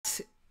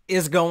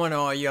is going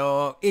on,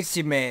 y'all? It's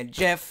your man,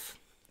 Jeff.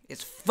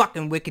 It's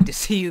fucking wicked to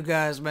see you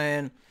guys,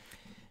 man.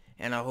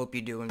 And I hope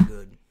you're doing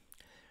good.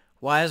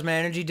 Why is my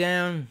energy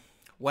down?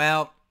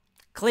 Well,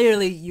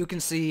 clearly you can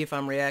see if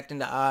I'm reacting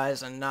to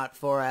Eyez and not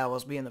 4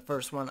 hours being the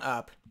first one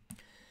up,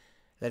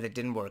 that it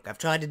didn't work. I've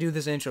tried to do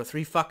this intro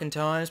 3 fucking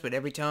times, but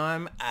every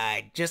time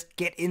I just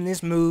get in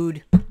this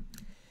mood.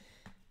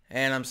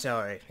 And I'm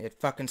sorry. It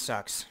fucking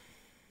sucks.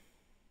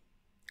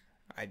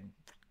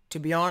 To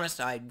be honest,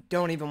 I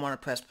don't even want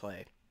to press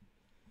play.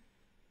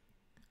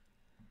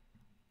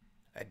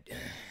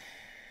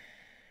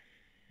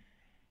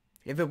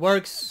 If it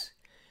works,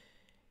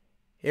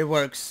 it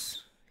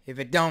works. If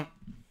it don't,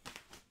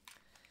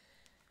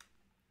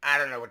 I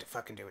don't know what to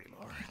fucking do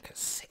anymore.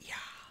 Cause,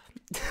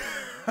 yeah.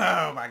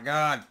 Oh my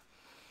god.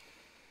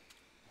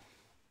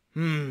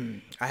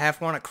 I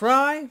half want to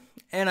cry,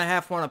 and I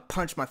half want to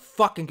punch my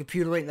fucking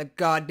computer right in the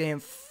goddamn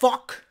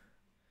fuck.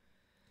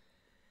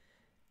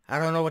 I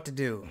don't know what to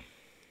do.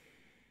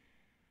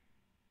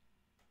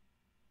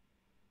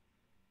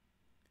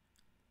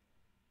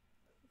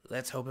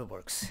 Let's hope it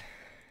works.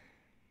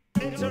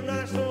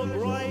 International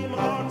grime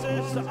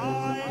artist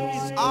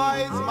Eyez.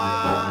 Eyez,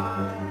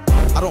 man.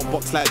 I don't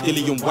box like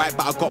Dilly and White,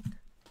 but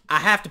I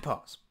have to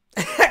pause.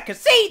 Cause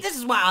see, this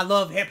is why I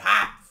love hip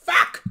hop.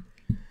 Fuck.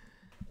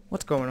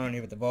 What's going on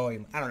here with the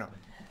volume? I don't know.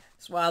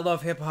 That's why I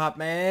love hip hop,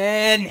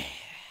 man.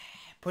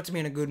 Puts me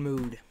in a good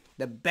mood.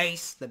 The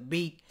bass, the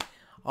beat,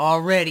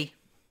 already.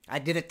 I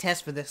did a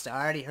test for this.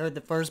 I already heard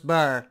the first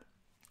bar,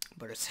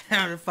 but it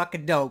sounded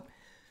fucking dope.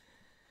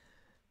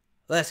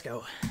 Let's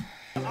go.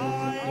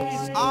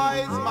 Eyez,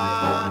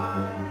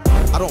 man.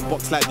 I don't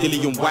box like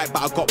Dilly and White,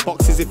 but I got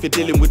boxes if you're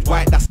dealing with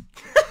White. That's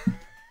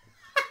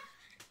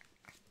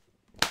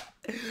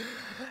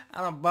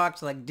I don't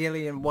box like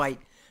Dilly and White.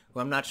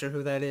 Well, I'm not sure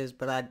who that is,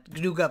 but I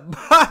do got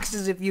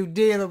boxes if you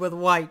dealing with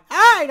White.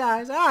 Alright,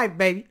 Eyez. Alright,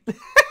 baby.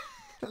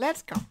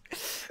 Let's go.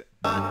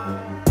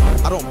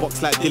 I don't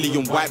box like Dilly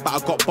and White, but I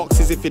got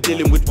boxes if you're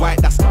dealing with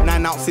White. That's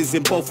 9 ounces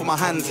in both of my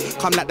hands.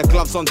 Come like the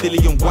gloves on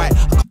Dilly and White.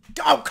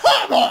 Oh,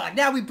 come on!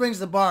 Now he brings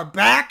the bar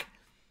back.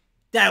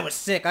 That was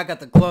sick. I got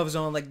the gloves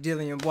on like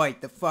Dilly and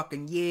White. The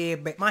fucking, yeah,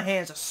 but my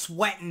hands are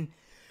sweating.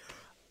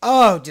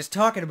 Oh, just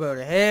talking about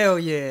it. Hell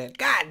yeah.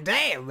 God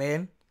damn,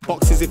 man.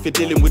 Boxes if you're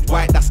dealing with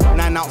White. That's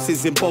 9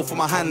 ounces in both of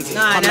my hands.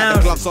 9 Come like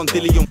the gloves on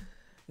Dilly and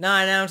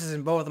 9 ounces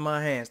in both of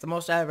my hands. The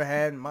most I ever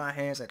had in my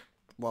hands,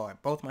 well,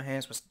 both my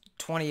hands was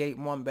 28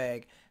 in one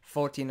bag,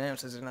 14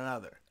 ounces in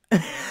another.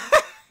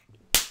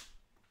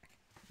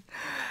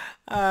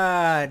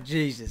 Ah,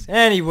 Jesus.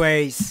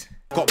 Anyways.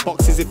 got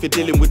boxes if you're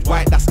dealing with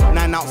White. That's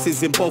 9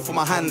 ounces in both of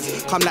my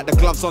hands. Come like the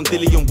gloves on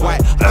Dilly and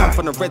White. I come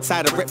from the red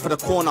side, I rip for the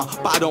corner,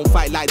 but I don't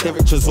fight like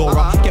Derek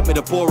Chisora. Get me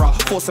the borer,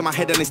 forcing my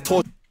head on his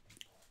torch.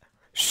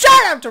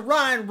 Shout out to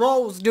Ryan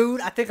Rolls,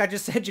 dude. I think I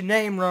just said your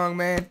name wrong,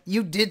 man.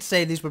 You did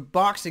say these were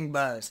boxing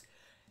bars.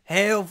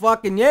 Hell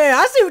fucking yeah,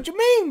 I see what you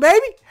mean,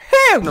 baby.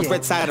 Hell yeah. On the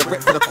red side, I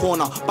rip for the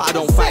corner, but I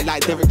don't fight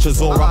like Derek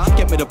Chisora.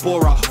 Get me the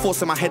borer,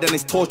 forcing my head on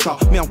his torture.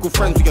 Me, I'm good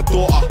friends with your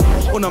daughter.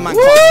 Oh no, man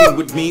can't swing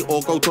with me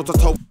or go toe to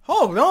toe.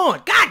 Hold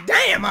on, god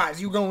damn, Eyez,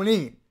 you going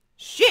in.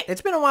 Shit,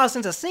 it's been a while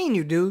since I seen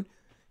you, dude.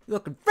 You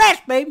looking fresh,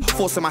 baby.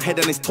 Forcing my head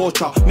on his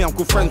torture. Me, I'm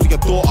good friends with your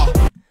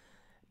daughter.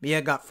 Me,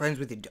 I got friends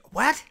with your daughter.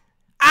 What?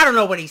 I don't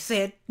know what he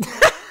said.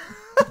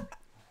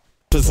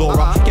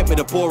 Get me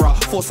the borer,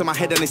 forcing my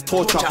head on his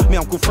torture. Me,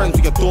 I'm good friends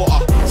with your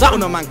daughter. Oh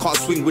no, man can't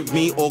swing with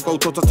me or go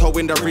toe to toe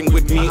in the ring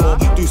with me or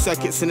do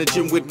circuits in the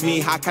gym with me.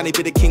 How can he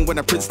be the king when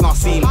the prince not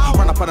seen?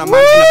 Run up on a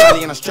man in the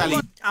valley in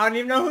Australia. I don't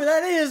even know who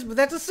that is, but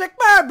that's a sick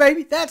bar,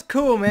 baby. That's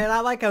cool, man.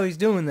 I like how he's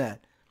doing that.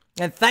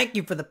 And thank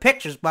you for the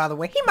pictures, by the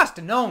way. He must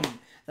have known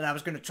that I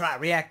was going to try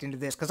reacting to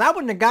this, because I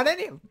wouldn't have got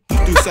any of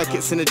them. Do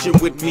circuits in the gym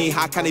with me.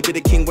 How can he be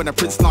the king when the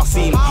prince not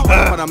seen? Run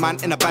up on a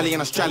man in the valley in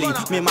Australia.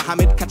 Me and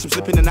Mohammed catch him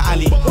slipping in the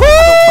alley.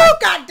 Woo!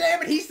 God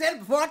damn it, he said it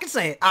before I could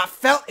say it. I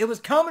felt it was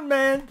coming,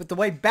 man. With the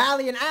way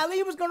Bally and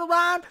Ali was going to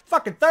rhyme,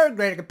 fucking third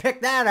grader could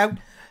pick that out.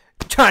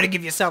 Trying to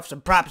give yourself some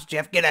props,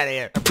 Jeff. Get out of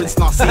here. Prince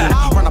not seen.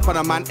 Run up on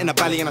a man in a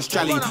valley in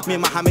Australia. Me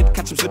and Mohammed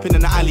catch him slipping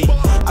in the alley.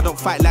 I don't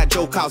fight like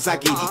Joe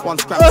Calzaghe. One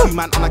scrap, 2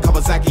 man on a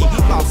Kawasaki.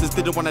 Bouncers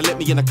didn't want to let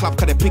me in the club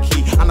cause they're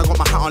picky. And I got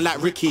my hat on like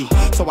Ricky.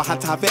 So I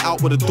had to have it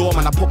out with a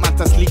doorman. I put man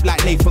to sleep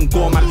like Nathan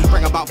Gorman.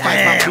 Bring about 5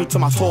 man through to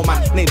my store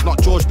man. Name's not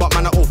George but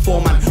man are all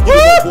 4 man. You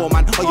don't war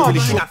man. Are you really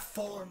sure? Got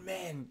 4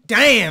 men.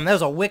 Damn, that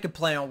was a wicked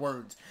play on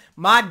words.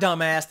 My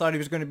dumb ass thought he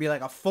was going to be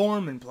like a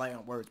foreman play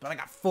on words, but I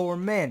got 4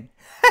 men.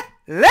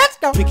 Let's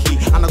go. Picky,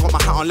 and I got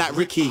my hat on like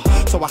Ricky.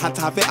 So I had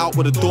to have it out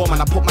with a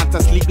doorman. I put man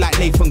to sleep like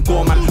Nathan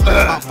Gorman.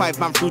 About 5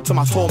 man through to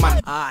my store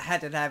man. I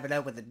had to have it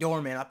out with the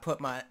doorman. I put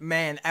my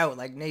man out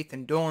like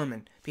Nathan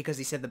Dorman because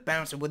he said the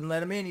bouncer wouldn't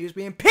let him in. He was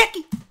being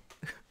picky.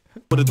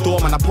 With a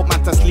doorman, I put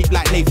man to sleep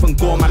like Nathan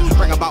Gorman.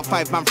 Bring about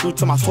 5 man through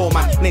to my store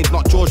man. Name's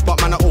not George,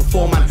 but man are all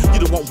 4 man. You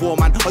don't want war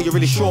man, are you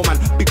really sure man?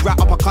 Big rat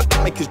uppercut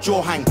that make his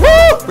jaw hang.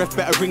 Ref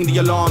better ring the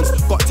alarms.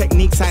 Got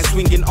techniques, I ain't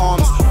swinging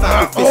arms.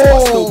 Found with fists,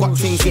 but still got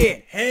things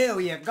shit.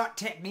 Hell yeah, got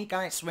technique,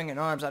 I ain't swinging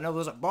arms. I know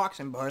those are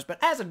boxing bars, but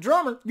as a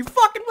drummer, you're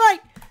fucking right.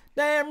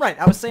 Damn right.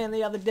 I was saying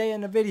the other day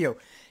in the video,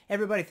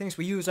 everybody thinks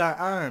we use our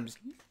arms.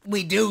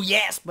 We do,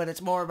 yes, but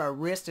it's more of our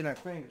wrist and our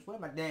fingers. What are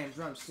my damn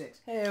drumsticks?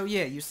 Hell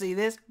yeah, you see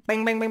this?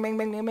 Bing, bing, bing, bing,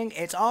 bing, bing, bing.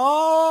 It's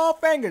all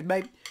fingers,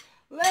 baby.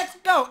 Let's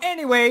go.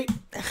 Anyway.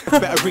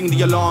 Better ring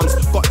the alarms.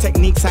 Got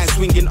techniques and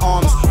swinging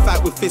arms.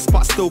 Fight with fists,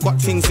 but still got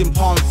things in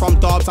palm. From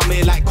Darbs, I'm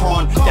here like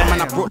Khan. Damn,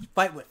 man, I brought...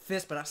 Fight with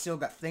fists, but I still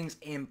got things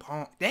in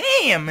palm.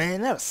 Damn,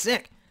 man, that was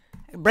sick.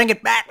 Bring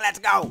it back, let's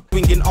go.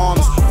 Swinging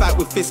arms, fight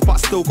with fists, but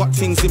still got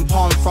things in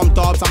palm. From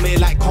Darbs, I'm here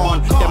like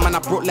Khan. Damn, man, I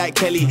brought like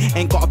Kelly.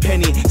 Ain't got a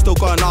penny, still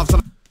going halves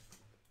on...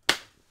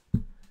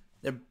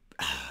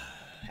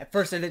 At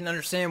first I didn't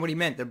understand what he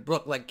meant. They're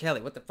broke like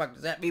Kelly. What the fuck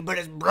does that mean? But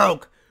it's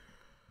broke.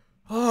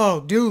 Oh,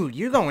 dude,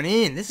 you're going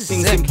in. This is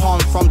things sick. in palm.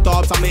 From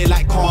Darbs, I'm here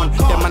like Khan.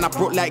 Damn, man, I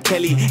brought like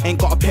Kelly. Ain't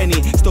got a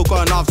penny, still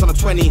going halves on a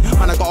 20.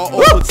 Man, I got an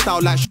awkward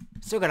style like...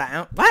 Still got an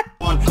ounce. What?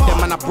 Damn,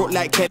 man, I brought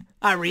like Kelly.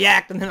 I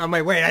react and then I'm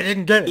like, wait, I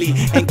didn't get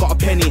it. Ain't got a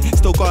penny,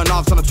 still going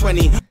halves on a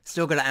 20.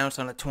 Still got an ounce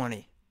on a 20.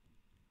 What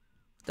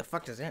the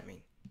fuck does that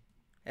mean?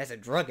 As a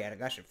drug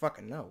addict, I should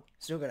fucking know.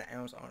 Still got an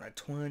ounce on a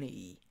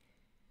 20.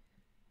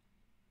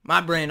 My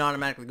brain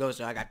automatically goes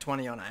to I got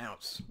 20 on an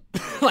ounce.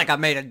 Like I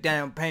made a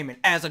down payment,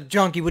 as a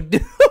junkie would do.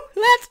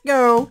 Let's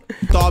go.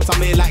 Darbs,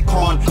 I'm here like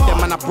Khan. Damn,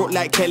 man, I brought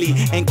like Kelly.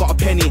 Ain't got a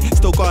penny,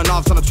 still going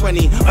halves on a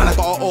 20. Man, I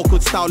got an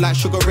awkward style like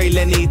Sugar Ray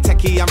Lenny.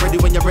 Techie, I'm ready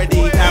when you're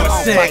ready. That was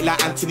I'll sick. fight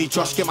like Anthony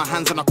Josh. Get my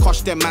hands on a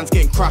kosh, them man's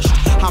getting crushed.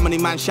 How many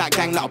man shot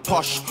gang like a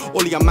posh?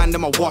 All of your man,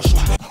 them are washed.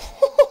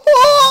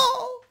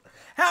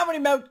 How many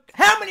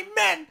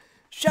men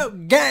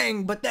shout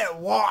gang, but they're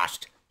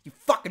washed? You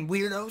fucking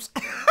weirdos.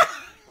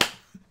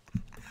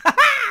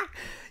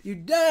 You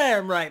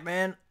damn right,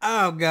 man.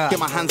 Oh, God. Get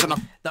my hands on a...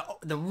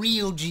 The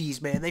real G's,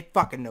 man. They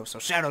fucking know, so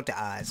shout out to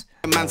Eyez.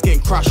 Man's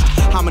getting crushed.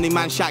 How many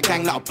man shot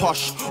gang like a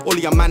posh? All of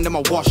your man, them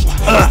are washed.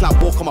 It's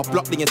like walk on my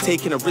block, then you're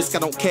taking a risk. I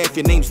don't care if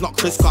your name's not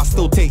Chris, cause I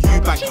still take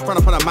you back. Run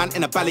up on a man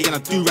in a belly and a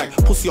do-rag.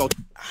 Pussy old...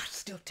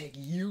 Still take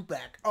you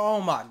back.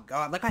 Oh my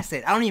God. Like I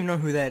said, I don't even know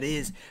who that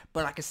is,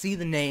 but I can see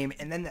the name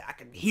and then I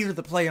can hear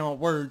the play on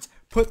words,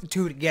 put the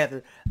two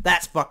together.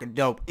 That's fucking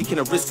dope. Taking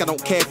a risk, I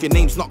don't care if your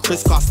name's not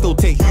Chris, cause I still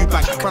take you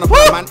back. Run up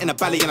on a man in a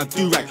belly and a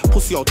do-rag.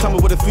 Pussy old, tell me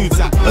where the food's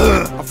at.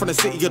 I'm from the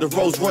city of the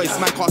Rolls Royce.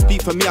 Man can't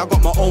speak for me, I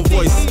got my own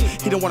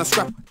voice. He don't wanna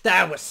scrap.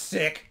 That was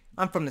sick.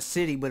 I'm from the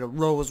city with a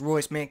Rolls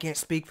Royce. Man can't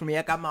speak for me.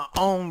 I got my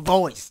own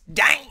voice.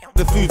 Damn.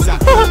 The food's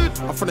at.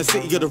 I'm from the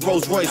city of the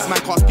Rolls Royce.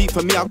 Man can't speak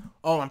for me.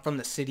 Oh, I'm from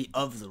the city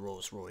of the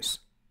Rolls Royce.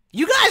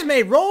 You guys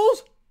made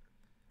Rolls?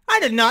 I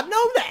did not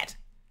know that.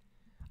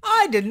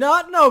 I did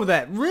not know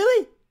that.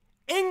 Really?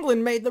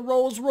 England made the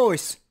Rolls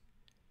Royce.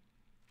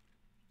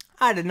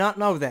 I did not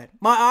know that.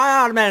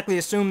 I automatically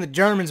assumed the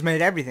Germans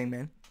made everything,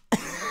 man.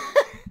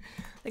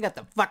 They got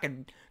the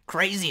fucking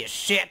craziest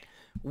shit.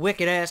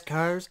 Wicked ass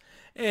cars.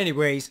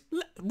 Anyways,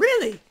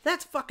 really?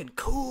 That's fucking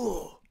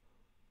cool.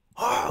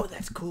 Oh,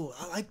 that's cool.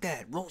 I like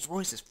that. Rolls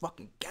Royce is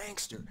fucking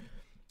gangster.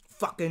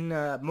 Fucking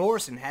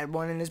Morrison had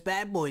one in his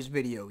Bad Boys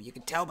video. You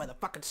can tell by the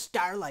fucking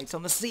starlights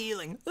on the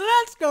ceiling.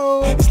 Let's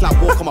go. It's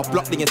like walk on my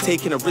block, then you're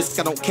taking a risk.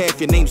 I don't care if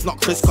your name's not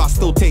Chris, cause I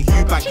still take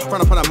you back. Run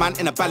up on a man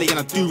in a belly and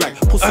a do-rag.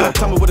 Pussy old,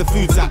 tell me where the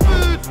food's at.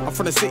 I'm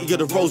from the city of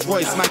the Rolls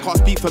Royce. Man can't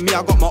speak for me,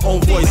 I got my own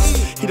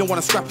voice. He don't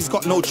wanna scrap, he's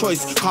got no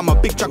choice. I'm a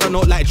big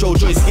juggernaut like Joe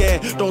Joyce. Yeah,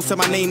 don't say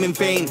my name in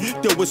vain.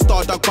 Deal with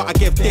Stardog, but I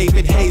give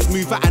David Hayes.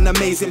 Move at an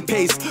amazing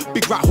pace.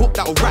 Big rat hook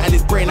that'll rattle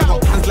his brain. I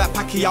got hands like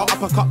Pacquiao,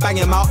 uppercut bang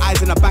him out.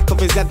 Eyes in the back of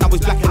his head, now he's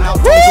blacking out.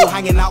 All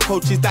hanging out,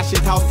 coaches dashing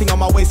towels, thing on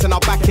my waist and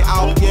I'll back it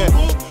out, yeah.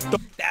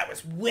 That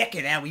was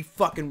wicked how we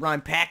fucking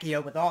rhyme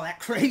Pacquiao with all that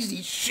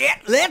crazy shit.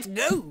 Let's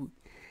go.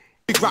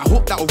 Big rat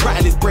hook that'll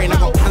rattle his brain. I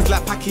got hands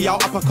like Pacquiao,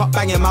 uppercut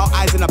bang him out.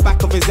 Eyes in the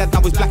back of his head,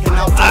 now he's blacking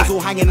out. Toes all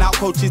hanging out,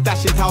 coaches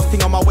dashing towels,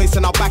 thing on my waist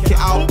and I'll back it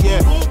out,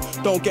 yeah.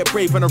 Don't get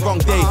brave on the wrong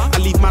day. I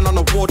leave man on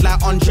the ward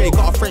like Andre.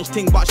 Got a French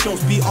thing but she don't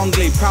speak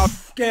Anglais. Proud.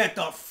 Get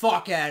the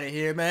fuck out of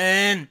here,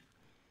 man.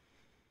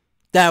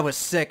 That was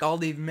sick. I'll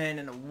leave men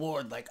in a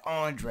ward like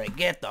Andre.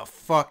 Get the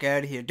fuck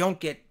out of here. Don't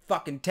get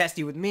fucking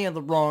testy with me on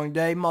the wrong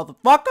day,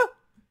 motherfucker.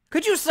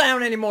 Could you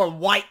sound any more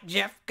white,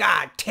 Jeff?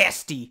 God,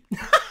 testy.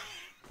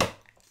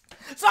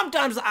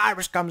 Sometimes the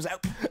Irish comes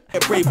out.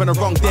 Get brave on the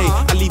wrong day.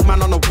 I leave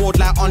man on the ward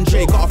like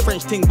Andre. Got a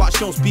French thing but she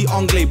don't speak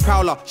Anglais.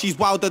 Prowler, she's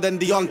wilder than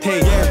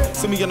Deontay. Yeah,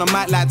 see me on the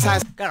mic like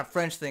Tyson. Got a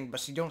French thing but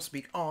she don't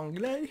speak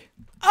Anglais.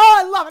 Oh,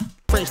 I love it.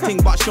 French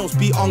thing but she don't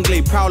speak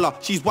Anglais. Prowler,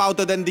 she's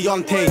wilder than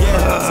Deontay.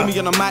 Yeah, see me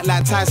on the mic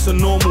like Tyson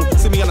normal.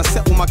 See me on a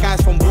set with my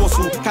guys from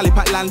Warsaw.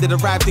 Calipat landed,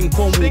 arrived in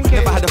Cornwall.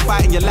 Never had a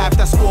fight in your life,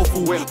 that's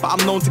awful. But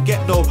I'm known to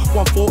get though.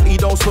 140,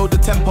 don't slow the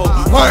tempo.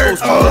 Like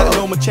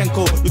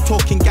Lomachenko. You're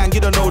talking gang, you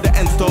don't know the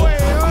ends though.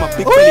 I'm a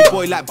big belly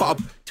boy like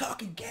butter.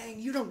 Talking gang,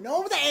 you don't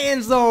know the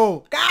ends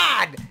though.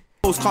 God.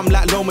 Come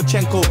like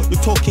Lomachenko.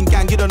 You're talking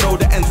gang, you don't know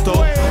the ends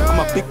though. I'm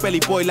a big belly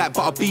boy like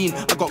butter bean.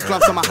 I got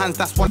gloves on my hands,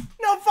 that's one.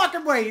 No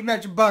fucking way he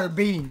mentioned butter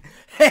bean.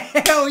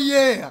 Hell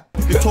yeah.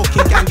 You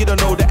talking gang, you don't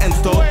know the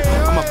ends though.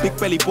 I'm a big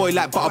belly boy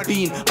like butter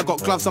bean. I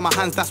got gloves on my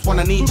hands, that's one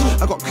on each.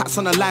 I got cats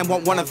on the line,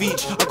 want one of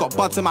each. I got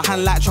buds in my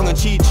hand like Chong and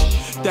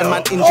Cheech. Them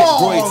man inject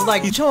roids.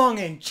 Like Chong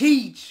and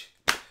Cheech.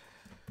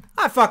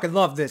 I fucking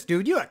love this,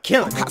 dude. You're a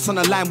killer. Cats on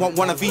the line, want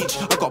one of each.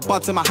 I got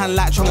buds in my hand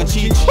like Chong and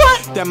Cheech.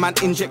 What? Them man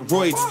inject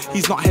roids.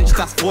 He's not hench,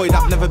 that's void.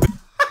 I've never been.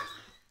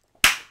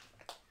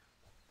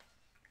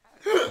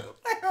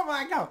 Oh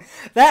my god.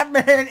 That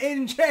man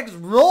injects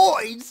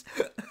roids.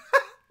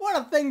 What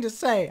a thing to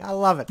say. I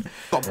love it.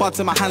 Got buds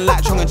in my hand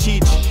like Chong and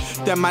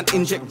Cheech. Them man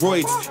inject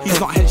roids. He's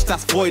not hench,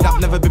 that's void. I've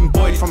never been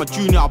buoyed. From a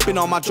junior, I've been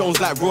on my Jones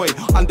like Roy.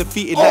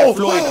 Undefeated like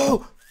Floyd.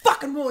 Oh,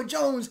 fucking Roy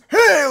Jones.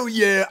 Hell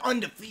yeah.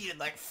 Undefeated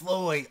like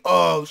Floyd.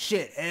 Oh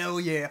shit. Hell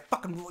yeah.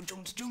 Fucking Roy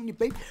Jones Jr.,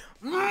 baby.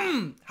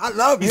 I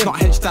love him. He's not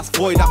hench, that's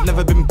void. I've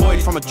never been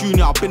buoyed. From a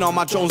junior, I've been on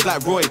my Jones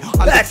like Roy.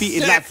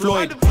 Undefeated like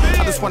Floyd.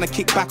 I just wanna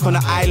kick back on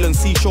the island,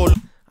 seashore.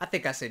 I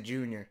think I said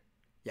junior.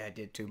 Yeah, I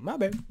did too. My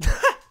bad.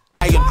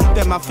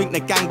 Them I think they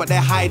gang, but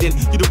they're hiding.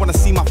 You don't wanna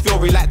see my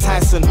fury like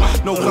Tyson.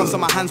 No gloves on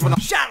my hands when I'm.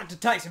 Shout out to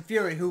Tyson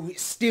Fury, who is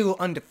still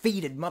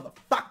undefeated,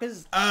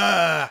 motherfuckers.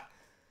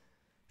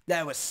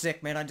 That was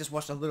sick, man. I just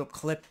watched a little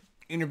clip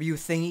interview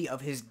thingy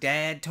of his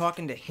dad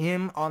talking to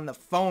him on the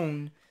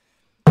phone.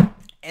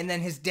 And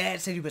then his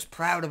dad said he was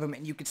proud of him,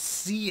 and you could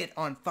see it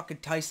on fucking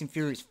Tyson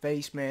Fury's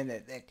face, man.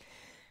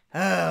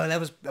 That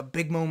was a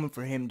big moment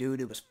for him, dude.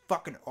 It was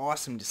fucking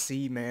awesome to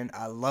see, man.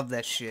 I love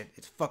that shit.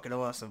 It's fucking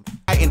awesome.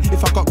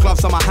 If I got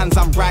gloves on my hands,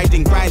 I'm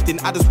riding, grinding.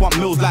 I just want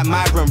meals like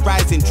Myron,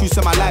 rising. True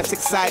to my life's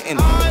exciting.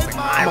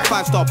 I'm a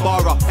 5-star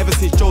barer. Ever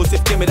since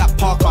Joseph, give me that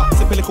Parker.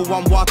 Sipping little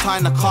one water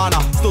in the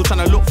corner. Still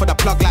trying to look for the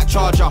plug like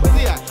Charger.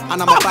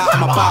 And I'm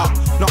about.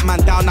 Knock man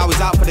down, now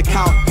he's out for the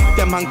count.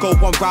 Them man go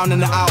one round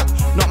and out.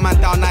 Knock man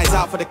down, now he's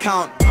out for the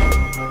count.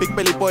 Big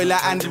belly boy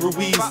like Andy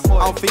Ruiz. I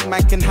don't think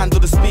man can handle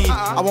the speed.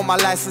 I want my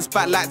license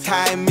back like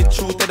Ty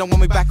Mitchell. They don't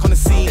want me back on the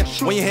scene.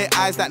 When you hear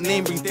Eyez, that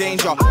name brings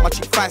danger. My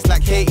chick fights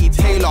like Katie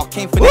Taylor.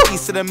 Came for the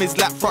east of the mids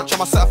like Frotch. I'm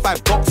a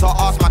certified boxer,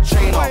 ask my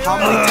trainer. How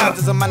many times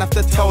does a man have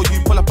to tell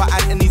you? Pull up at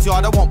Anthony's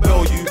yard, I won't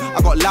bail you.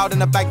 I got loud in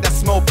the bag that's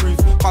smell proof.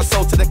 Can't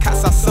sell to the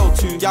cats I sell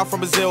to. Y'all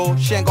from Brazil,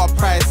 she ain't got a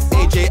price.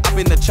 AJ, I've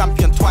been the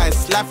champion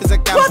twice. Life is a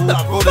gamble,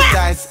 roll the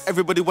dice.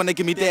 Everybody wanna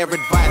give me their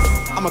advice.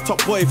 I'm a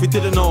top boy if you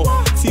didn't know.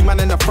 See man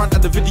in the front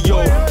of the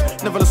video.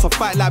 Never lost a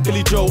fight like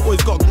Billy Joe.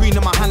 Always got green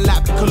in my hand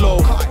like Piccolo.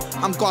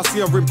 I'm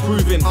Garcia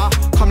improving.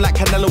 Come like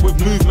Canelo with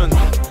movement.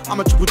 I'm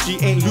a Triple G,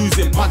 ain't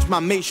losing. Punch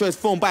man, make sure it's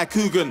filmed by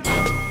Coogan.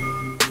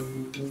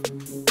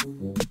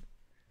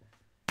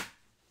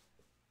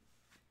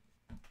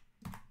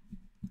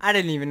 I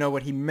didn't even know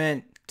what he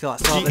meant till I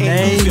saw G the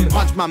ain't losing. name.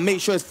 Punch man,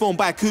 make sure it's filmed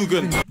by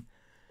Coogan.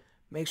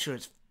 Make sure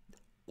it's...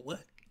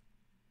 What?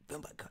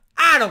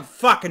 I don't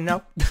fucking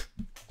know.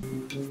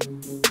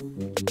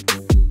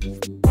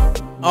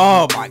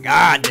 Oh my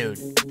god, dude.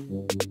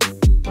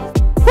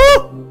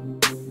 Woo!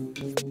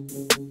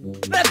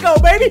 Let's go,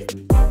 baby!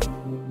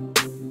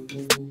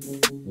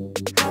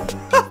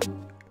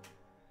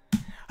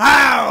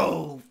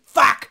 Oh,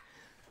 fuck!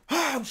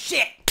 Oh,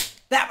 shit!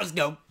 That was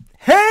dope.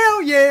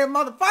 Hell yeah,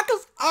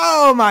 motherfuckers!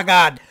 Oh my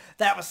god,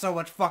 that was so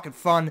much fucking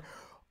fun.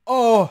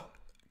 Oh,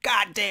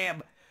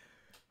 goddamn.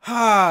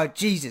 Ah,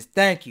 Jesus,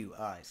 thank you,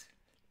 Eyez.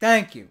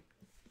 Thank you.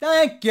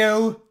 Thank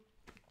you!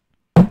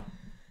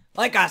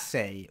 Like I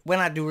say, when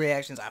I do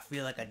reactions, I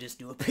feel like I just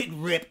do a big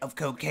rip of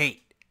cocaine.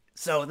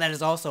 So that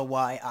is also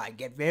why I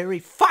get very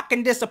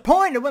fucking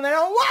disappointed when they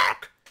don't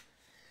work!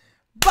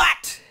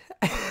 But!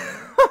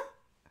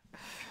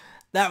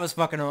 That was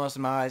fucking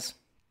awesome, Eyez.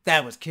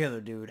 That was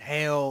killer, dude.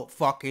 Hell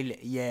fucking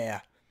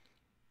yeah.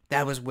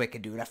 That was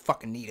wicked, dude. I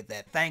fucking needed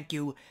that. Thank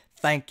you.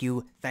 Thank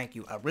you. Thank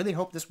you. I really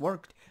hope this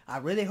worked. I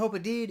really hope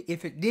it did.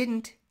 If it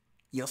didn't,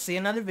 you'll see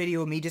another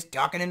video of me just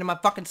talking into my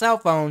fucking cell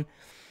phone.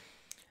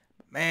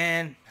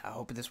 Man, I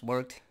hope this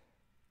worked.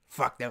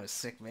 Fuck, that was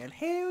sick, man.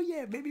 Hell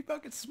yeah, baby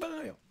fucking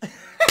smile.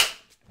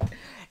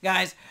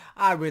 Guys,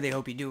 I really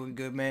hope you're doing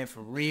good, man.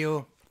 For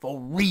real. For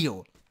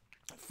real.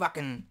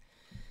 Fucking...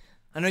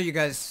 I know you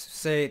guys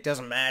say it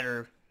doesn't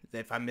matter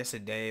if I miss a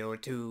day or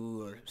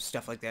two or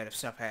stuff like that if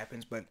stuff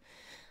happens, but...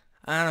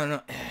 I don't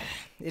know.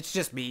 It's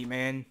just me,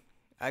 man.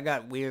 I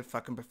got weird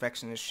fucking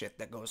perfectionist shit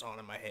that goes on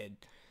in my head.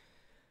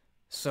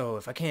 So,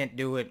 if I can't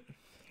do it...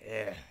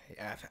 Yeah,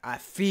 I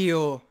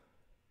feel...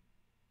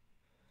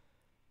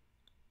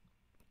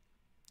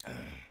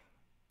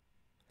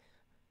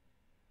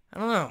 I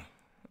don't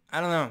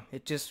know.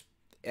 It just,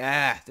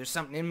 there's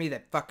something in me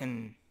that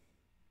fucking,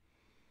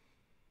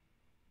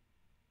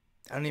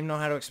 I don't even know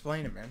how to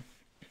explain it, man.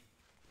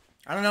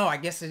 I don't know, I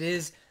guess it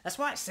is, that's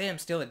why I say I'm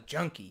still a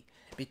junkie,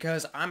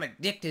 because I'm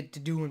addicted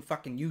to doing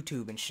fucking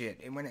YouTube and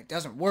shit, and when it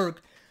doesn't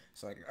work,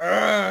 it's like,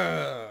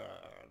 now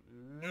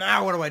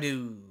what do I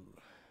do?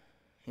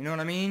 You know what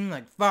I mean?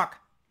 Like, fuck.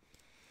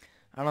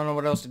 I don't know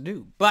what else to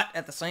do, but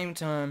at the same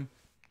time,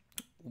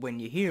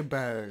 when you hear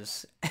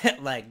bars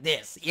like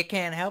this, you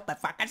can't help but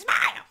fucking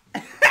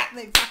smile.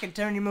 They fucking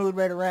turn your mood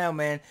right around,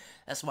 man.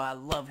 That's why I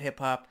love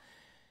hip-hop.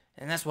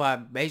 And that's why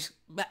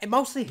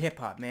mostly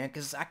hip-hop, man,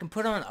 because I can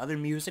put on other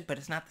music, but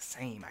it's not the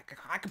same.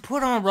 I can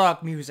put on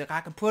rock music.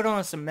 I can put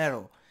on some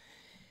metal.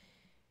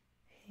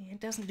 It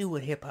doesn't do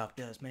what hip-hop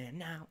does, man.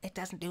 No, it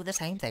doesn't do the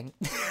same thing.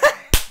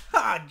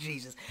 Oh,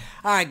 Jesus.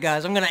 Alright,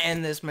 guys, I'm going to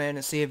end this, man,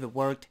 and see if it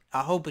worked.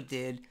 I hope it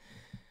did.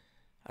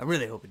 I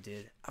really hope it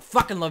did. I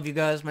fucking love you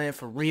guys, man,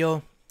 for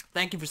real.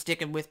 Thank you for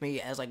sticking with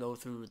me as I go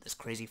through this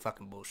crazy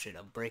fucking bullshit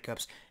of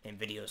breakups and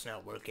videos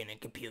not working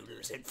and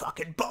computers and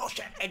fucking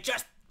bullshit. And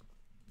just...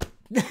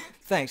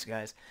 Thanks,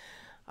 guys.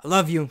 I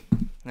love you.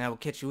 And I will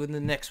catch you in the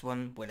next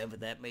one, whatever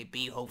that may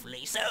be,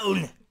 hopefully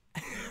soon.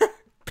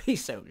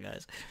 Peace out,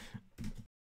 guys.